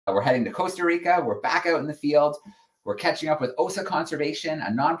We're heading to Costa Rica. We're back out in the field. We're catching up with Osa Conservation,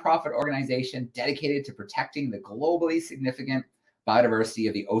 a nonprofit organization dedicated to protecting the globally significant biodiversity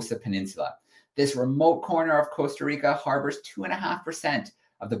of the Osa Peninsula. This remote corner of Costa Rica harbors 2.5%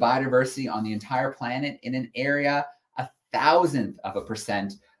 of the biodiversity on the entire planet in an area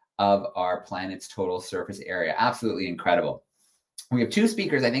 0.1% of our planet's total surface area. Absolutely incredible. We have two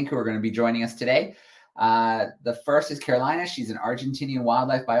speakers, I think, who are going to be joining us today. The first is Carolina. She's an Argentinian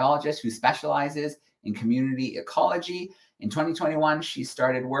wildlife biologist who specializes in community ecology. In 2021, she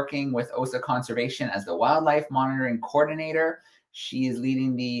started working with Osa Conservation as the wildlife monitoring coordinator. She is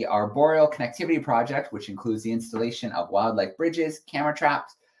leading the arboreal connectivity project, which includes the installation of wildlife bridges, camera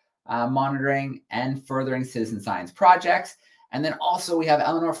traps, monitoring, and furthering citizen science projects. And then also we have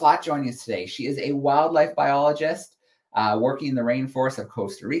Eleanor Flatt joining us today. She is a wildlife biologist working in the rainforests of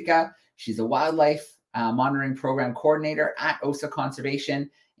Costa Rica. She's a wildlife monitoring program coordinator at Osa Conservation.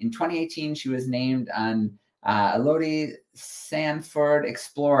 In 2018, she was named an Elodie Sandford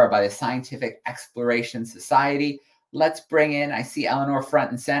Explorer by the Scientific Exploration Society. Let's bring in, I see Eleanor front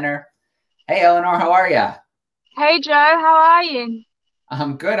and center. Hey, Eleanor, how are you? Hey, Joe, how are you?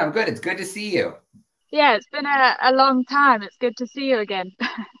 I'm good. I'm good. It's good to see you. Yeah, it's been a long time. It's good to see you again.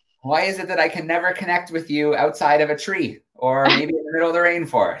 Why is it that I can never connect with you outside of a tree or maybe in the middle of the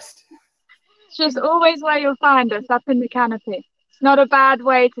rainforest? It's just always where you'll find us, up in the canopy. It's not a bad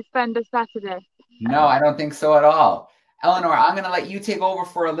way to spend a Saturday. No, I don't think so at all. Eleanor, I'm going to let you take over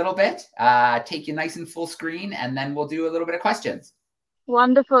for a little bit, take you nice and full screen, and then we'll do a little bit of questions.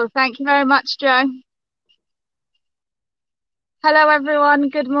 Wonderful. Thank you very much, Joe. Hello, everyone.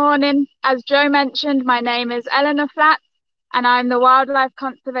 Good morning. As Joe mentioned, my name is Eleanor Flatt, and I'm the Wildlife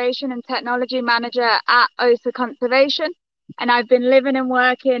Conservation and Technology Manager at Osa Conservation. And I've been living and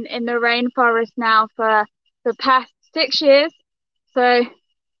working in the rainforest now for the past 6 years. So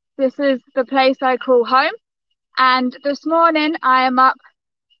this is the place I call home. And this morning I am up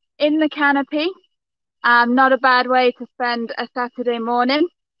in the canopy. Not a bad way to spend a Saturday morning.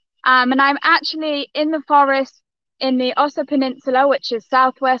 And I'm actually in the forest in the Osa Peninsula, which is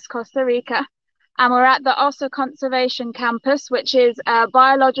southwest Costa Rica. And we're at the Osa Conservation Campus, which is a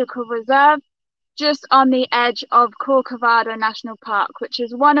biological reserve just on the edge of Corcovado National Park, which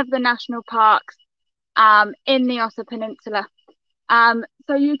is one of the national parks in the Osa Peninsula.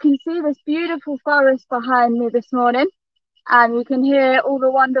 So you can see this beautiful forest behind me this morning, and you can hear all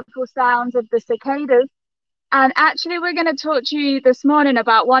the wonderful sounds of the cicadas. And actually, we're going to talk to you this morning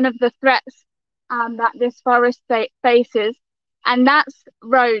about one of the threats that this forest faces, and that's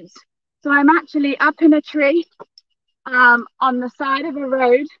roads. So I'm actually up in a tree on the side of a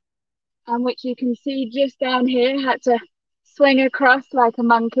road, which you can see just down here. Had to swing across like a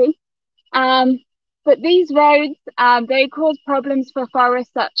monkey. But these roads, they cause problems for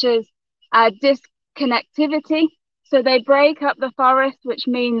forests such as disconnectivity. So they break up the forest, which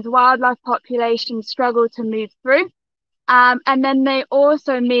means wildlife populations struggle to move through. And then they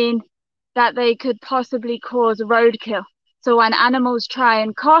also mean that they could possibly cause roadkill. So when animals try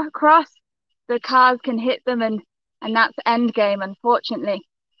and cross, the cars can hit them, and that's end game, unfortunately.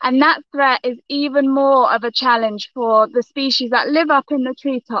 And that threat is even more of a challenge for the species that live up in the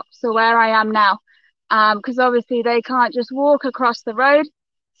treetops. So where I am now. Because obviously they can't just walk across the road.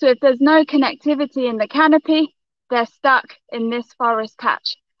 So if there's no connectivity in the canopy, they're stuck in this forest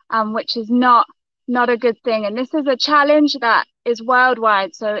patch, which is not a good thing. And this is a challenge that is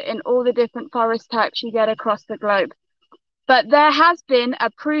worldwide. So in all the different forest types you get across the globe. But there has been a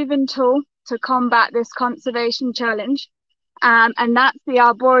proven tool to combat this conservation challenge. And that's the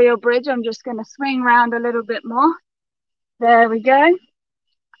arboreal bridge. I'm just going to swing around a little bit more. There we go.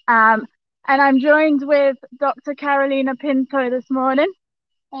 And I'm joined with Dr. Carolina Pinto this morning.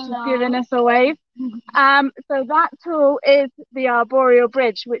 Hello. She's giving us a wave. So that tool is the arboreal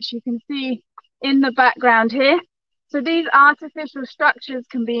bridge, which you can see in the background here. So these artificial structures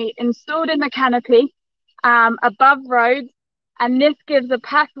can be installed in the canopy above roads, and this gives a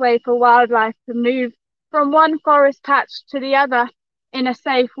pathway for wildlife to move from one forest patch to the other in a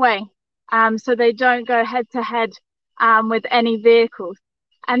safe way, so they don't go head to head with any vehicles.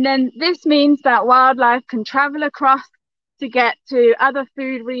 And then this means that wildlife can travel across to get to other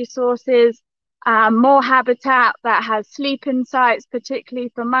food resources, more habitat that has sleeping sites,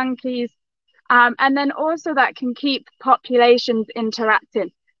 particularly for monkeys. And then also that can keep populations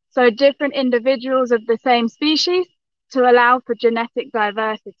interacting. So different individuals of the same species to allow for genetic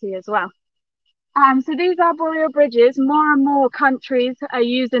diversity as well. So these arboreal bridges, more and more countries are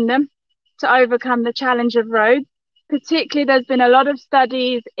using them to overcome the challenge of roads. Particularly, there's been a lot of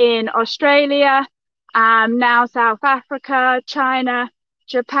studies in Australia, now South Africa, China,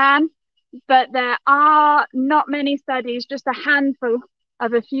 Japan, but there are not many studies, just a handful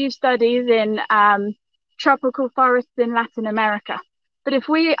of a few studies in tropical forests in Latin America. But if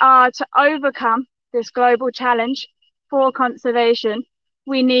we are to overcome this global challenge for conservation,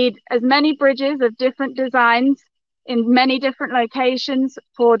 we need as many bridges of different designs in many different locations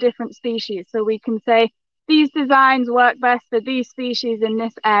for different species. So we can say these designs work best for these species in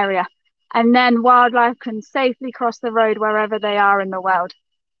this area. And then wildlife can safely cross the road wherever they are in the world.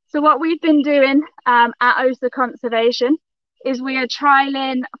 So what we've been doing at Osa Conservation is we are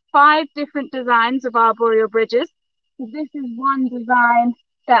trialing 5 different designs of arboreal bridges. So this is one design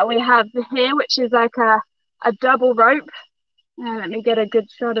that we have here, which is like a double rope. Let me get a good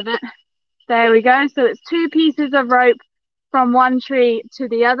shot of it. There we go. So it's 2 pieces of rope from one tree to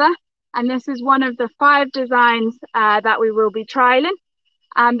the other. And this is one of the 5 designs that we will be trialing.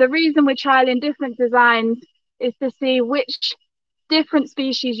 The reason we're trialing different designs is to see which different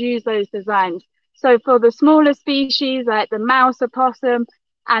species use those designs. So for the smaller species like the mouse, opossum,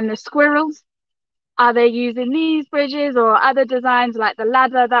 and the squirrels, are they using these bridges or other designs like the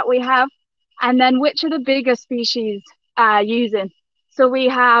ladder that we have? And then which are the bigger species using? So we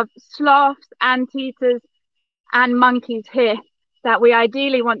have sloths, anteaters, and monkeys here that we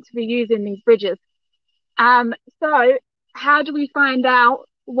ideally want to be using these bridges. So how do we find out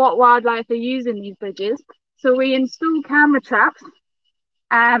what wildlife are using these bridges? So we install camera traps,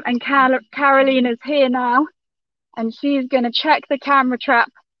 and Carolina's here now, and she's going to check the camera trap,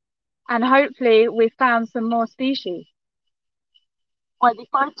 and hopefully we found some more species. Well,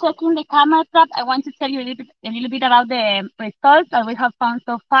 before checking the camera trap, I want to tell you a little bit about the results that we have found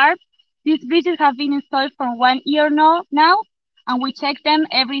so far. These bridges have been installed for 1 year now, and we check them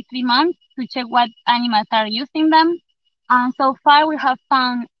every 3 months to check what animals are using them. And so far we have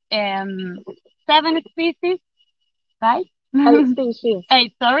found 7 species, right? 8 species.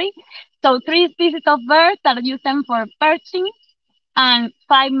 8, sorry. So 3 species of birds that use them for perching, and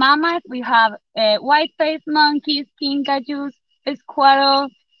 5 mammals. We have white-faced monkeys, kinkajous, squirrel,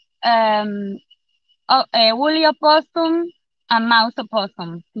 woolly opossum, and mouse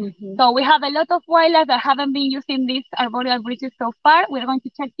opossum. So we have a lot of wildlife that haven't been using these arboreal bridges so far. We're going to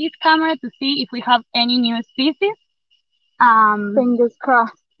check this camera to see if we have any new species. Fingers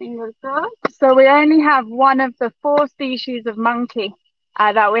crossed. Fingers crossed. So we only have one of the 4 species of monkey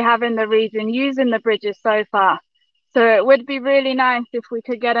that we have in the region using the bridges so far. So it would be really nice if we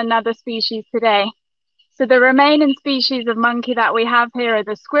could get another species today. So the remaining species of monkey that we have here are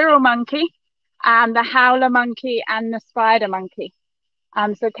the squirrel monkey, the howler monkey, and the spider monkey.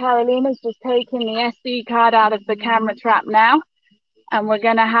 So Carolina's just taking the SD card out of the camera trap now, and we're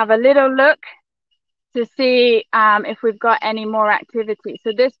going to have a little look to see if we've got any more activity.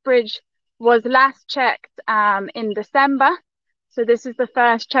 So this bridge was last checked in December. So this is the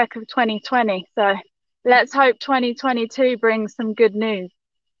first check of 2020. So let's hope 2022 brings some good news.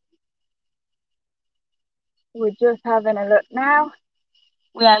 We're just having a look now.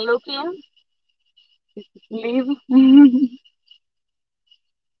 We are looking. Leave.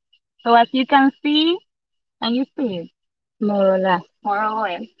 So as you can see, and you see it? More or less. More or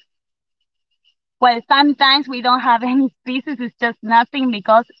less. Well, sometimes we don't have any species, it's just nothing,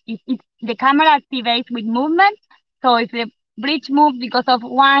 because if the camera activates with movement. So if the bridge moves because of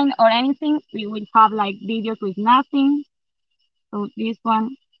wind or anything, we will have like videos with nothing. So this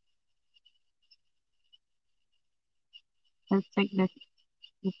one, let's check the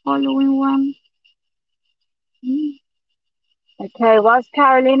following one. Okay, whilst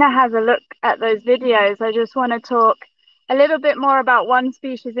Carolina has a look at those videos, I just want to talk a little bit more about one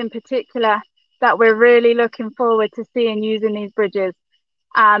species in particular that we're really looking forward to seeing using these bridges.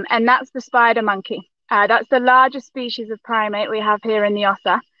 And that's the spider monkey. That's the largest species of primate we have here in the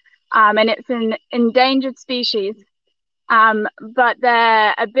Osa. And it's an endangered species. But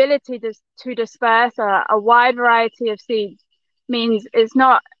their ability to disperse a wide variety of seeds means it's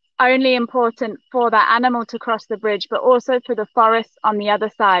not only important for that animal to cross the bridge, but also for the forest on the other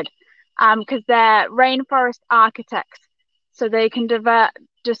side, because they're rainforest architects. So they can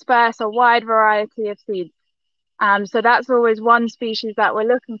disperse a wide variety of seeds. So that's always one species that we're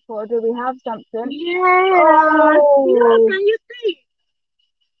looking for. Do we have something? Yeah. Oh. Can you see?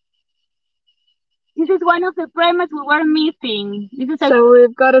 This is one of the primates we were missing. So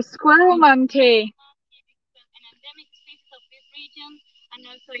we've got a squirrel monkey. An endemic species of this region, and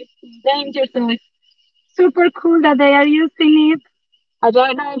also it's endangered. So it's super cool that they are using it. I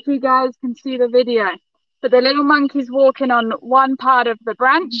don't know if you guys can see the video, but the little monkey's walking on one part of the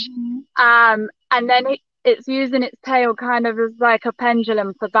branch, and then it's using its tail kind of as like a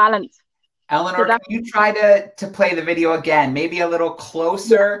pendulum for balance. Eleanor, can you try to play the video again? Maybe a little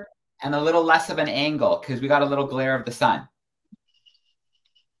closer and a little less of an angle, because we got a little glare of the sun.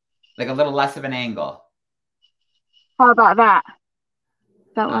 Like a little less of an angle. How about that?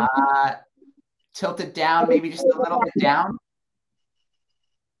 That one. Tilt it down, maybe just a little bit down.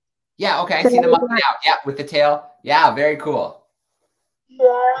 Yeah, okay, I see the monkey now. Yeah, with the tail. Yeah, very cool.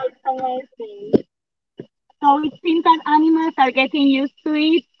 Yeah, it's amazing. So it seems that animals are getting used to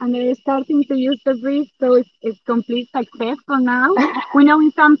it and they're starting to use the bridge, so it's complete success for now. We know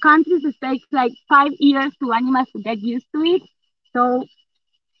in some countries it takes like 5 years to animals to get used to it. So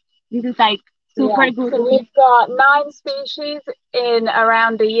this is like super good. So we've got 9 species in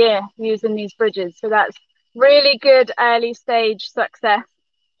around a year using these bridges. So that's really good early stage success.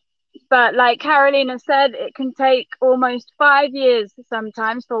 But like Carolina said, it can take almost 5 years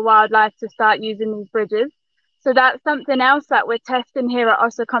sometimes for wildlife to start using these bridges. So that's something else that we're testing here at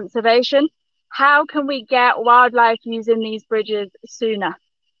Osa Conservation. How can we get wildlife using these bridges sooner?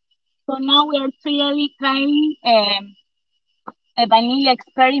 So now we are really trying a vanilla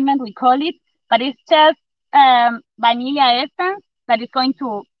experiment, we call it, but it's just vanilla essence that is going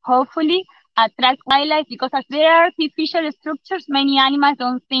to hopefully attract wildlife, because as there are artificial structures, many animals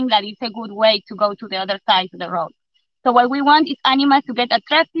don't think that it's a good way to go to the other side of the road. So what we want is animals to get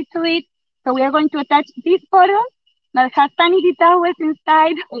attracted to it. So we are going to attach this bottle that has sanitary towels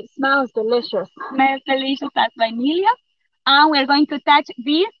inside. It smells delicious. Smells delicious as vanilla. And we're going to attach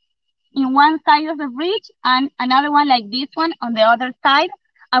this in one side of the bridge and another one like this one on the other side.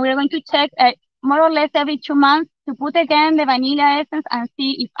 And we're going to check more or less every 2 months to put again the vanilla essence and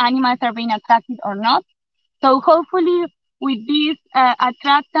see if animals are being attracted or not. So hopefully with these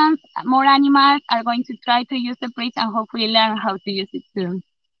attractants, more animals are going to try to use the bridge and hopefully learn how to use it too.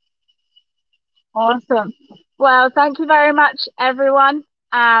 Awesome. Well, thank you very much, everyone.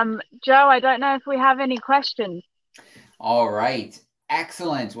 Joe, I don't know if we have any questions. All right.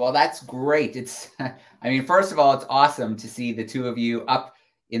 Excellent. Well, that's great. It's, I mean, first of all, it's awesome to see the two of you up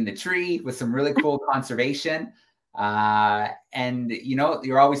in the tree with some really cool conservation. And, you know,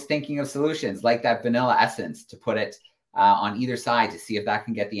 you're always thinking of solutions like that vanilla essence to put it on either side to see if that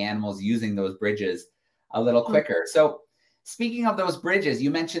can get the animals using those bridges a little quicker. So speaking of those bridges, you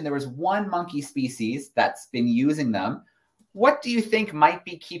mentioned there was one monkey species that's been using them. What do you think might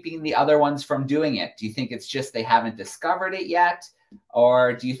be keeping the other ones from doing it? Do you think it's just they haven't discovered it yet?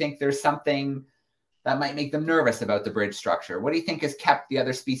 Or do you think there's something that might make them nervous about the bridge structure? What do you think has kept the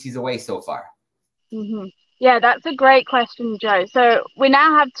other species away so far? Yeah, that's a great question, Joe. So we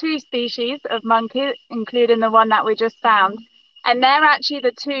now have 2 species of monkey, including the one that we just found. And they're actually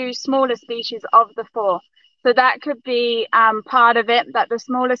the 2 smaller species of the 4. So that could be part of it, that the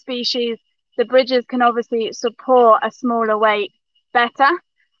smaller species, the bridges can obviously support a smaller weight better.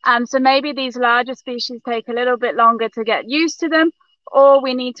 So maybe these larger species take a little bit longer to get used to them, or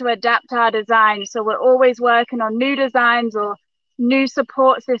we need to adapt our design. So we're always working on new designs or new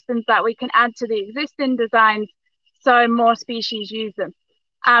support systems that we can add to the existing designs so more species use them.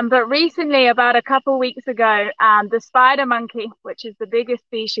 But recently, about a couple weeks ago, the spider monkey, which is the biggest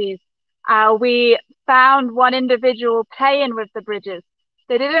species, we found one individual playing with the bridges.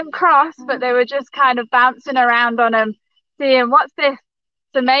 They didn't cross, but they were just kind of bouncing around on them, seeing what's this.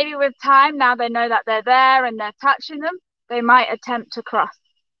 So maybe with time, now they know that they're there and they're touching them, they might attempt to cross.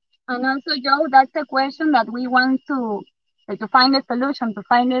 And also, Joe, that's a question that we want to find a solution, to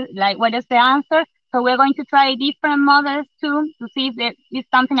find it, like, what is the answer? So we're going to try different models too, to see if there is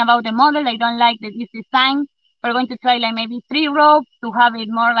something about the model they don't like this design. We're going to try like maybe 3 ropes to have it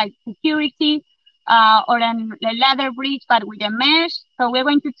more like security, or a ladder bridge, but with a mesh. So we're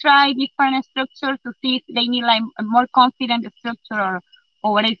going to try different structures to see if they need like a more confident structure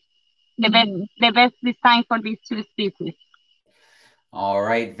or what is the best design for these 2 species. All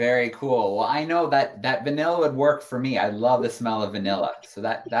right, very cool. Well, I know that vanilla would work for me. I love the smell of vanilla, so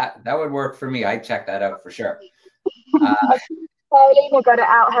that would work for me. I'd check that out for sure. Paulina got it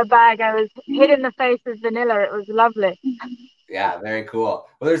out her bag. I was hitting the face with vanilla. It was lovely. Yeah, very cool.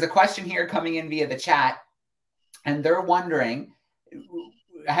 Well, there's a question here coming in via the chat, and they're wondering,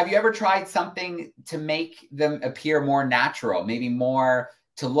 have you ever tried something to make them appear more natural, maybe more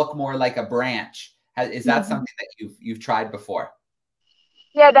to look more like a branch? Is that something that you've tried before?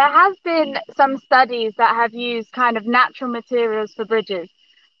 Yeah, there has been some studies that have used kind of natural materials for bridges.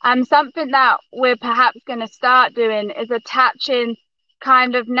 Something that we're perhaps going to start doing is attaching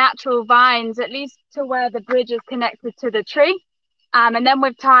kind of natural vines, at least to where the bridge is connected to the tree. And then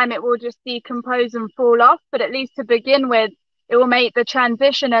with time, it will just decompose and fall off. But at least to begin with, it will make the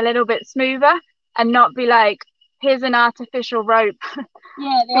transition a little bit smoother and not be like, here's an artificial rope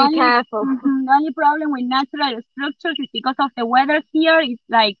Yeah, Be careful. The only problem with natural structures is because of the weather here. It's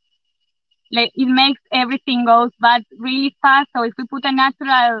like it makes everything goes bad really fast. So if we put a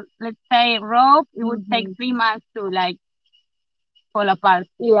natural, let's say, rope, it would take 3 months to like fall apart.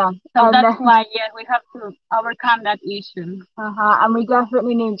 Yeah. So that's why, yeah, we have to overcome that issue. And we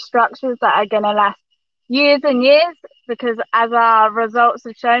definitely need structures that are going to last years and years, because as our results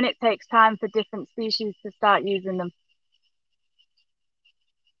have shown, it takes time for different species to start using them.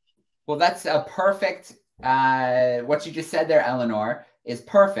 Well, that's a perfect, what you just said there, Eleanor, is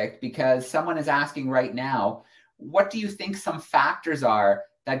perfect, because someone is asking right now, what do you think some factors are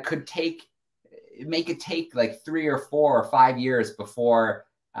that could make it take like 3 or 4 or 5 years before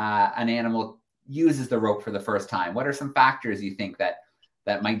an animal uses the rope for the first time? What are some factors you think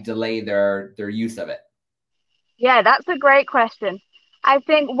that might delay their use of it? Yeah, that's a great question. I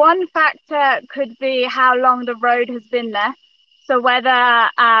think one factor could be how long the road has been there. So whether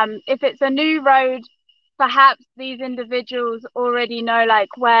if it's a new road, perhaps these individuals already know like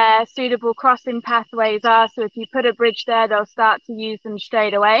where suitable crossing pathways are. So if you put a bridge there, they'll start to use them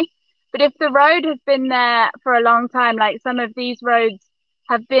straight away. But if the road has been there for a long time, like some of these roads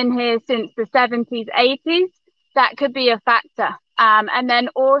have been here since the 70s, 80s, that could be a factor. And then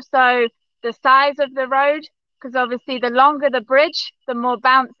also the size of the road, because obviously the longer the bridge, the more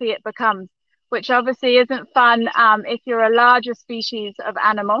bouncy it becomes, which obviously isn't fun if you're a larger species of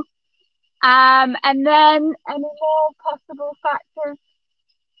animal. And then any more possible factors?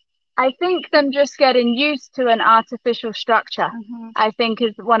 I think them just getting used to an artificial structure, I think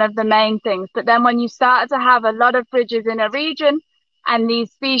is one of the main things. But then when you start to have a lot of bridges in a region and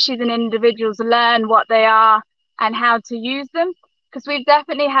these species and individuals learn what they are and how to use them, because we've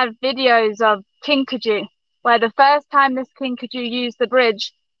definitely had videos of kinkajou, where the first time this kinkajou used the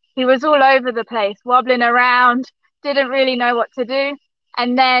bridge, he was all over the place, wobbling around, didn't really know what to do.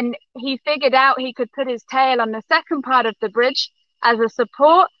 And then he figured out he could put his tail on the second part of the bridge as a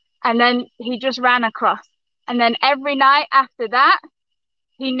support, and then he just ran across. And then every night after that,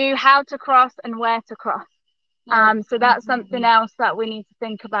 he knew how to cross and where to cross. So that's something else that we need to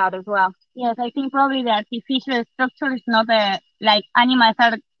think about as well. Yes, I think probably the artificial structure is not like animals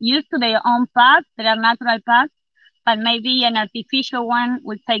are used to their own paths, their natural paths, but maybe an artificial one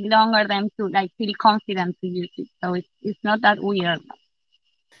would take longer them to like feel confident to use it. So it's not that weird.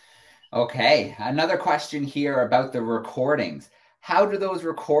 Okay, another question here about the recordings. How do those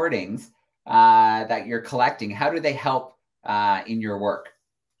recordings that you're collecting, how do they help in your work?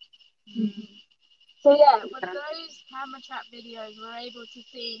 So yeah, with those camera trap videos, we're able to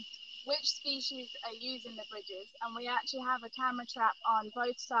see which species are using the bridges, and we actually have a camera trap on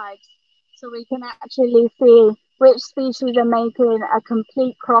both sides, so we can actually see which species are making a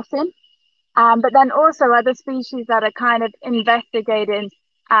complete crossing, but then also other species that are kind of investigating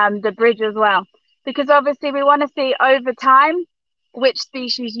the bridge as well, because obviously we want to see over time which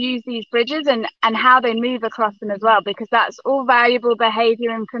species use these bridges and how they move across them as well, because that's all valuable behavior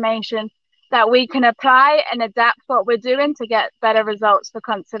information that we can apply and adapt what we're doing to get better results for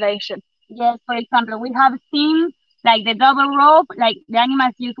conservation. Yes, for example, we have seen like the double rope, like the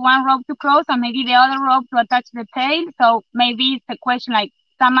animals use one rope to cross and maybe the other rope to attach the tail. So maybe it's a question like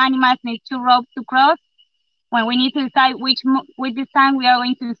some animals need 2 ropes to cross. When we need to decide which design we are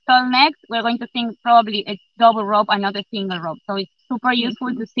going to install next, we're going to think probably a double rope and not a single rope. So it's super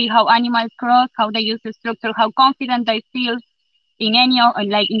useful to see how animals cross, how they use the structure, how confident they feel in any of,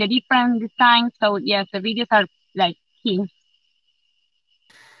 like in the different designs. So yes, the videos are like key.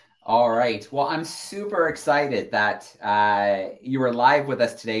 All right. Well, I'm super excited that you were live with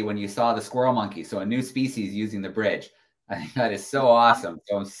us today when you saw the squirrel monkey. So a new species using the bridge. I think that is so awesome.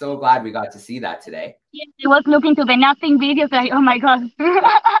 So I'm so glad we got to see that today. Yes, I was looking to the nothing videos like, oh my God. We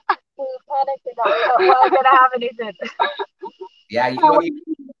panicked that we weren't going to have anything. Yeah. I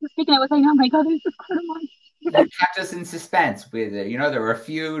was like, oh my God, there's a squirrel monkey. You kept us in suspense. With you know, there were a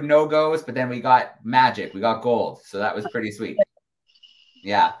few no-goes, but then we got magic. We got gold. So that was pretty sweet.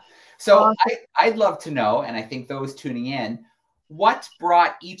 Yeah. So I'd love to know, and I think those tuning in, what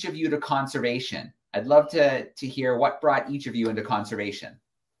brought each of you to conservation? I'd love to hear what brought each of you into conservation.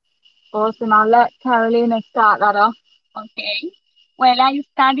 Awesome. I'll let Carolina start that off. Okay. Well, I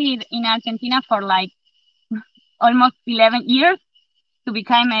studied in Argentina for like almost 11 years to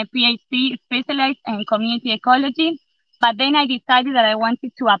become a PhD specialized in community ecology. But then I decided that I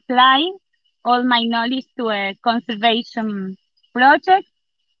wanted to apply all my knowledge to a conservation project.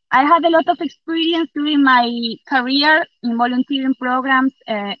 I had a lot of experience during my career in volunteering programs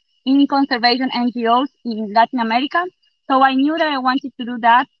in conservation NGOs in Latin America. So I knew that I wanted to do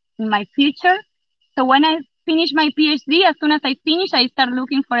that in my future. So when I finished my PhD, as soon as I finished, I started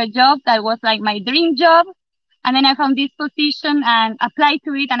looking for a job that was like my dream job. And then I found this position and applied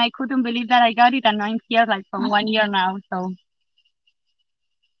to it, and I couldn't believe that I got it. And I'm here like for 1 year now. So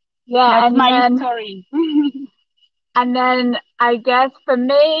yeah, that's and my then story. and then I guess for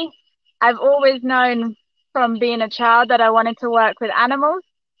me, I've always known from being a child that I wanted to work with animals.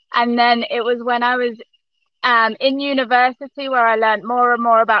 And then it was when I was in university where I learned more and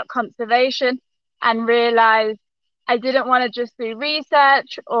more about conservation and realized I didn't want to just do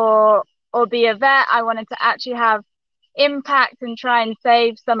research or be a vet. I wanted to actually have impact and try and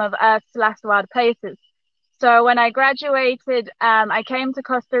save some of Earth's last wild places. So when I graduated, I came to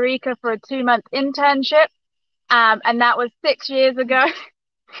Costa Rica for a 2-month internship, and that was 6 years ago.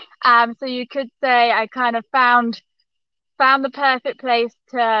 So you could say I kind of found the perfect place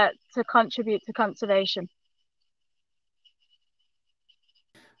to contribute to conservation.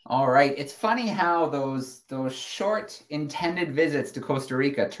 All right. It's funny how those short intended visits to Costa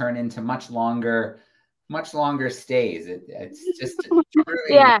Rica turn into much longer stays. It's just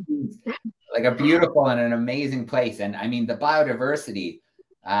truly Yeah. like a beautiful and an amazing place. And I mean, the biodiversity,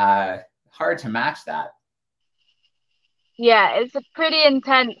 hard to match that. Yeah, it's a pretty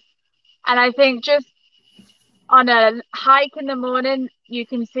intense. And I think just on a hike in the morning, you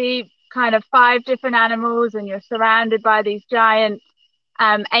can see kind of 5 different animals, and you're surrounded by these giant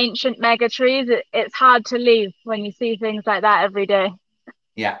ancient mega trees. It's hard to leave when you see things like that every day.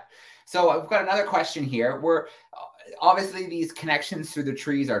 Yeah. So I've got another question here. We're obviously, these connections through the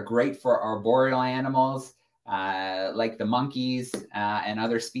trees are great for arboreal animals like the monkeys and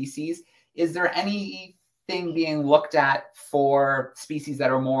other species. Is there anything being looked at for species that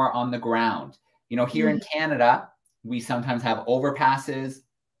are more on the ground? You know, here in Canada, we sometimes have overpasses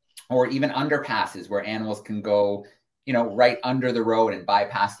or even underpasses where animals can go, you know, right under the road and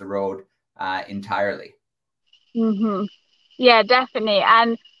bypass the road entirely. Mm-hmm. Yeah, definitely.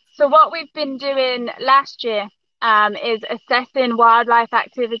 And so what we've been doing last year is assessing wildlife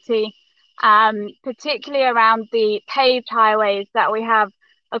activity, particularly around the paved highways that we have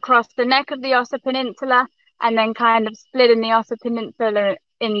across the neck of the Osa Peninsula, and then kind of splitting the Osa Peninsula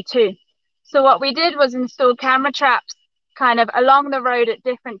in two. So what we did was install camera traps kind of along the road at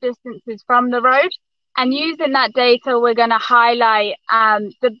different distances from the road. And using that data, we're going to highlight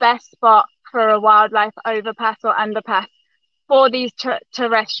the best spot for a wildlife overpass or underpass for these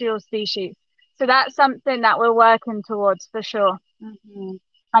terrestrial species. So that's something that we're working towards for sure. Mm-hmm.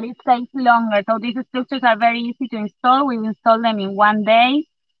 But it takes longer. So these structures are very easy to install. We install them in 1 day,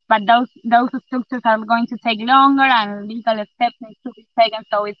 but those structures are going to take longer, and legal steps need to be taken.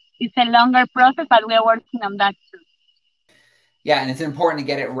 So it's a longer process, but we are working on that too. Yeah, and it's important to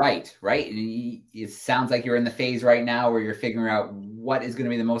get it right? It sounds like you're in the phase right now where you're figuring out what is going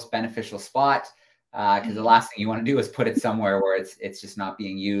to be the most beneficial spot, because the last thing you want to do is put it somewhere where it's just not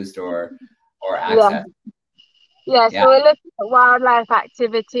being used or accessed. Yeah, so we're looking at wildlife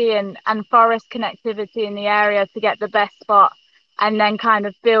activity and forest connectivity in the area to get the best spot, and then kind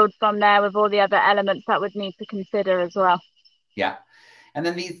of build from there with all the other elements that we'd need to consider as well. Yeah. And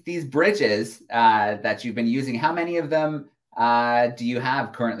then these bridges that you've been using, how many of them do you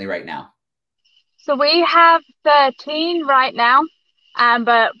have currently right now? So we have 13 right now,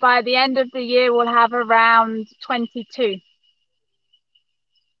 but by the end of the year, we'll have around 22.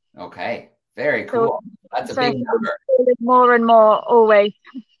 Okay, very cool. That's a big number. More and more always.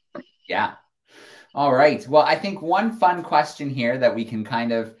 Yeah. All right. Well, I think one fun question here that we can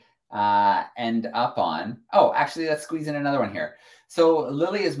kind of end up on. Oh, actually, let's squeeze in another one here. So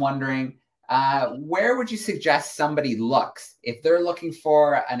Lily is wondering, where would you suggest somebody looks if they're looking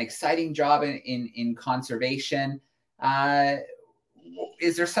for an exciting job in conservation?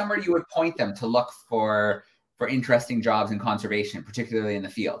 Is there somewhere you would point them to look for interesting jobs in conservation, particularly in the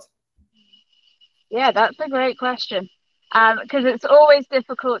field? Yeah, that's a great question. Because it's always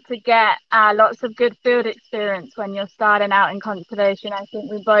difficult to get lots of good field experience when you're starting out in conservation. I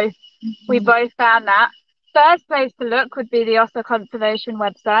think we both found that. First place to look would be the Osa Conservation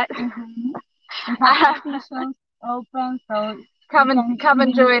website. Open, so come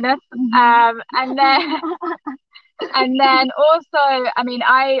and join us. And then also, I mean,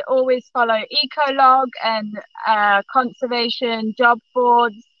 I always follow Ecolog and conservation job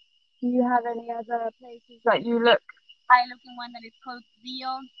boards. Do you have any other places that you look? I look in one that is called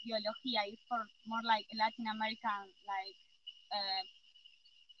Biología. It's for more like Latin American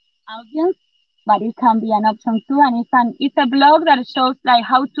audience, but it can be an option too. And it's a blog that shows like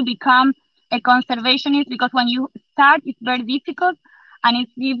how to become a conservationist, because when you start, it's very difficult, and it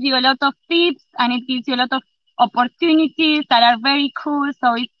gives you a lot of tips, and it gives you a lot of opportunities that are very cool.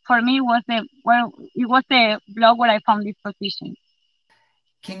 So for me, it was the blog where I found this position.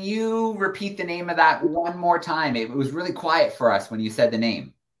 Can you repeat the name of that one more time? It was really quiet for us when you said the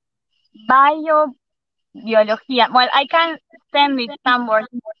name. Biología. Well, I can send it somewhere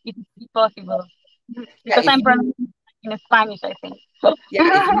if it's possible. Because I'm pronouncing in Spanish, I think.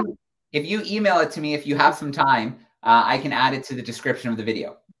 Yeah, if you email it to me, if you have some time, I can add it to the description of the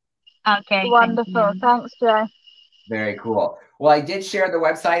video. Okay. Wonderful. Thanks, Joe. Very cool. Well, I did share the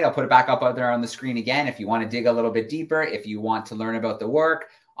website. I'll put it back up out there on the screen again. If you want to dig a little bit deeper, if you want to learn about the work,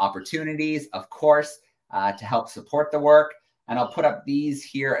 opportunities, of course, to help support the work. And I'll put up these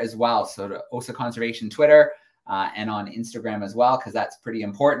here as well. So to Osa Conservation Twitter and on Instagram as well, because that's pretty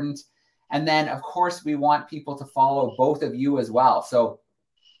important. And then, of course, we want people to follow both of you as well. So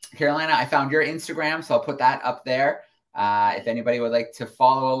Carolina, I found your Instagram, so I'll put that up there. If anybody would like to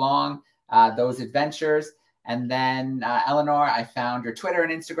follow along those adventures. And then Eleanor, I found your Twitter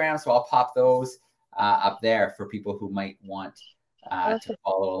and Instagram, so I'll pop those up there for people who might want to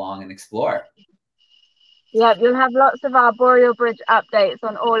follow along and explore. Yeah, you'll have lots of Arboreal Bridge updates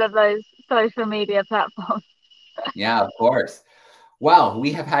on all of those social media platforms. Yeah, of course. Well,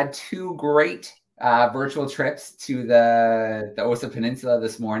 we have had two great virtual trips to the Osa Peninsula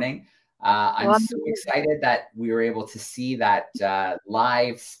this morning. I'm so excited that we were able to see that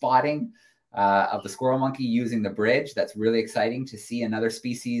live spotting of the squirrel monkey using the bridge. That's really exciting to see another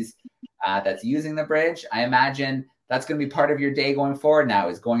species that's using the bridge. I imagine that's going to be part of your day going forward now,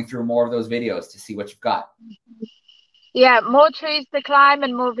 is going through more of those videos to see what you've got. Yeah, more trees to climb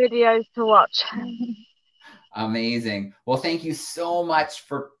and more videos to watch. Amazing. Well, thank you so much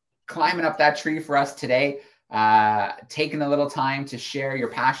for climbing up that tree for us today, taking a little time to share your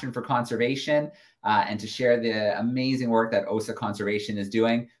passion for conservation and to share the amazing work that Osa Conservation is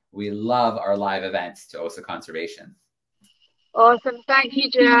doing. We love our live events to Osa Conservation. Awesome. Thank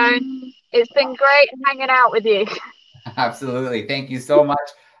you, Joe. It's been great hanging out with you. Absolutely. Thank you so much.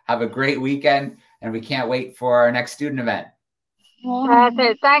 Have a great weekend, and we can't wait for our next student event.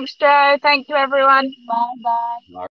 Perfect. Thanks, Joe. Thank you, everyone. Bye-bye.